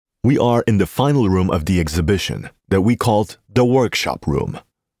We are in the final room of the exhibition that we called the workshop room.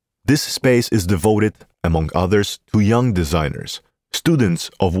 This space is devoted, among others, to young designers,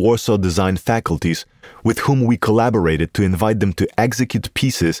 students of Warsaw design faculties with whom we collaborated to invite them to execute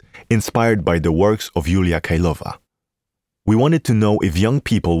pieces inspired by the works of Julia Keilowa. We wanted to know if young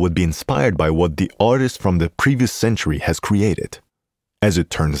people would be inspired by what the artist from the previous century has created. As it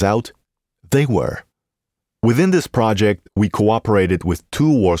turns out, they were. Within this project, we cooperated with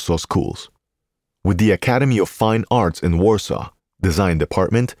two Warsaw schools, with the Academy of Fine Arts in Warsaw, Design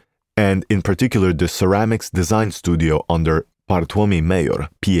Department, and in particular the Ceramics Design Studio under Bartosz Mejor,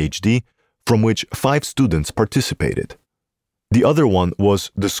 PhD, from which 5 students participated. The other one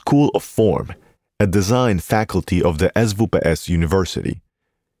was the School of Form, a design faculty of the SWPS University.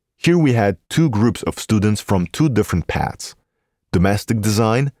 Here we had 2 groups of students from 2 different paths: domestic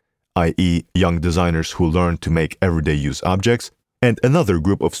design, i.e. young designers who learn to make everyday use objects, and another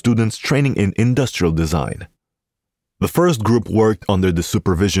group of students training in industrial design. The first group worked under the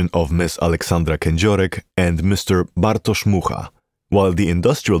supervision of Ms. Aleksandra Kędziorek and Mr. Bartosz Mucha, while the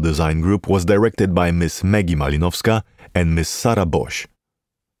industrial design group was directed by Ms. Malinowska and Ms. Sara.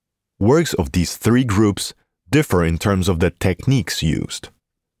 Works of these 3 groups differ in terms of the techniques used.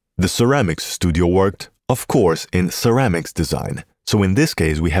 The ceramics studio worked, of course, in ceramics design, so in this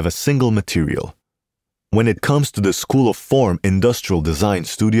case we have a single material. When it comes to the School of Form Industrial Design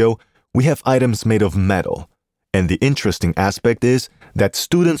Studio, we have items made of metal, and the interesting aspect is that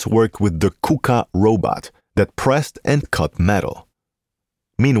students worked with the Mucha robot that pressed and cut metal.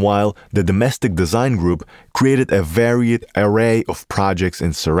 Meanwhile, the domestic design group created a varied array of projects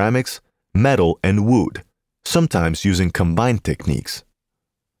in ceramics, metal, and wood, sometimes using combined techniques.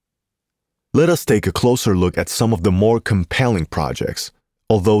 Let us take a closer look at some of the more compelling projects,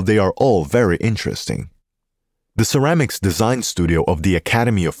 although they are all very interesting. The Ceramics Design Studio of the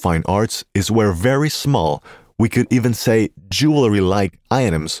Academy of Fine Arts is where very small, we could even say jewelry-like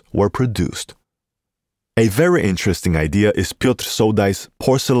items were produced. A very interesting idea is Piotr Sołdaj's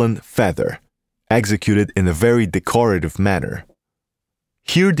porcelain feather, executed in a very decorative manner.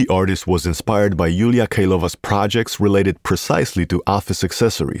 Here the artist was inspired by Julia Keilowa's projects related precisely to office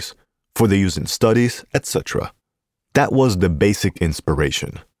accessories, for the use in studies, etc. That was the basic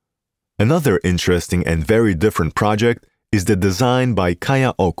inspiration. Another interesting and very different project is the design by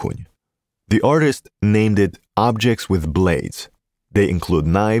Kaja Okuń. The artist named it Objects with Blades. They include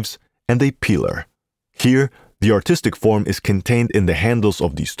knives and a peeler. Here, the artistic form is contained in the handles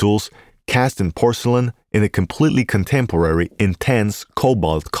of these tools, cast in porcelain in a completely contemporary, intense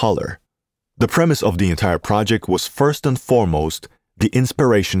cobalt color. The premise of the entire project was first and foremost the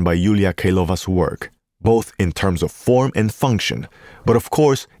inspiration by Julia Keilowa's work, both in terms of form and function, but of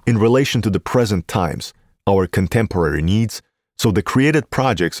course in relation to the present times, our contemporary needs, so the created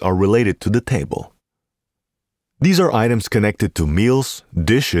projects are related to the table. These are items connected to meals,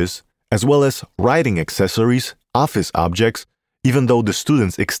 dishes, as well as writing accessories, office objects, even though the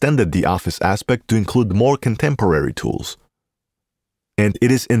students extended the office aspect to include more contemporary tools. And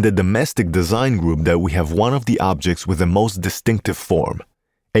it is in the domestic design group that we have one of the objects with the most distinctive form,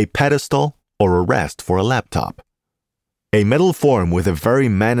 a pedestal or a rest for a laptop. A metal form with a very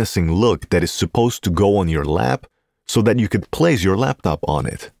menacing look that is supposed to go on your lap so that you could place your laptop on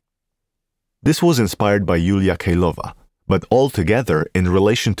it. This was inspired by Julia Keilowa, but altogether in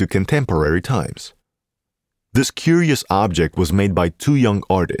relation to contemporary times. This curious object was made by 2 young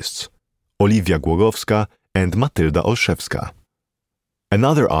artists, Oliwia Głogowska and Matylda Olszewska.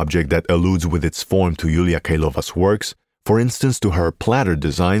 Another object that alludes with its form to Julia Keilowa's works, for instance to her platter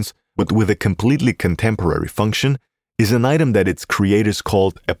designs, but with a completely contemporary function, is an item that its creators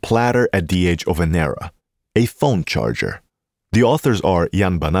called a platter at the edge of an era, a phone charger. The authors are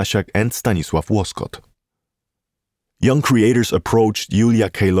Jan Banasiak and Stanisław Łoskot. Young creators approached Julia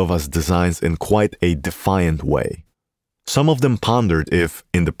Keilowa's designs in quite a defiant way. Some of them pondered if,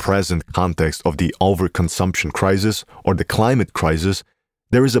 in the present context of the overconsumption crisis or the climate crisis,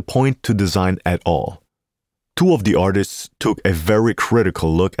 there is a point to design at all. 2 of the artists took a very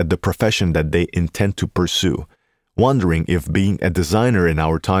critical look at the profession that they intend to pursue, wondering if being a designer in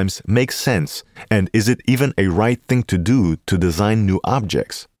our times makes sense and is it even a right thing to do to design new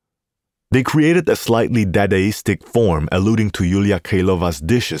objects. They created a slightly Dadaistic form alluding to Julia Keilowa's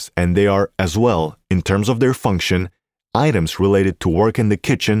dishes, and they are, as well, in terms of their function, items related to work in the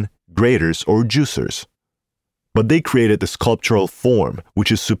kitchen, graters or juicers. But they created a sculptural form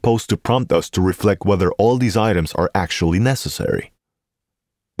which is supposed to prompt us to reflect whether all these items are actually necessary.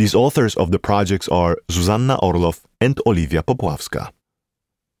 These authors of the projects are Zuzanna Orlow and Oliwia Popławska.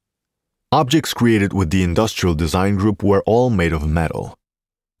 Objects created with the industrial design group were all made of metal.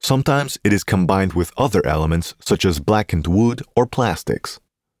 Sometimes it is combined with other elements such as blackened wood or plastics.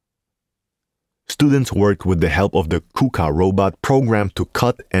 Students worked with the help of the Kuka robot programmed to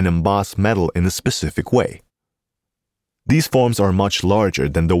cut and emboss metal in a specific way. These forms are much larger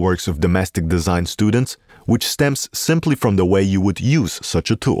than the works of domestic design students, which stems simply from the way you would use such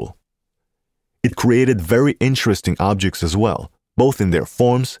a tool. It created very interesting objects as well, both in their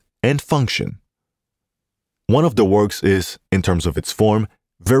forms and function. One of the works is, in terms of its form,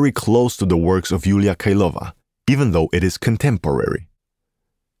 very close to the works of Julia Keilowa, even though it is contemporary.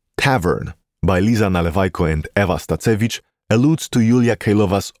 Tavern, by Liza Nalewajko and Ewa Stacewicz, alludes to Julia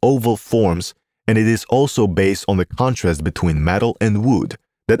Keilowa's oval forms, and it is also based on the contrast between metal and wood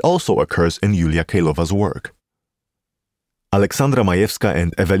that also occurs in Julia Keilowa's work. Aleksandra Majewska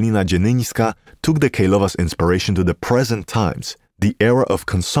and Ewelina Dzienyńska took the Keilowa's inspiration to the present times, the era of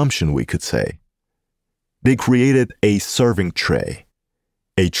consumption, we could say. They created a serving tray.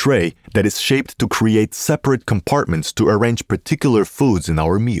 A tray that is shaped to create separate compartments to arrange particular foods in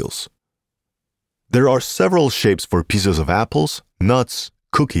our meals. There are several shapes for pieces of apples, nuts,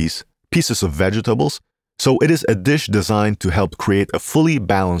 cookies, pieces of vegetables, so it is a dish designed to help create a fully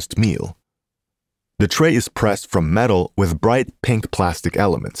balanced meal. The tray is pressed from metal with bright pink plastic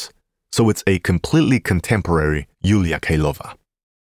elements, so it's a completely contemporary Julia Keilowa.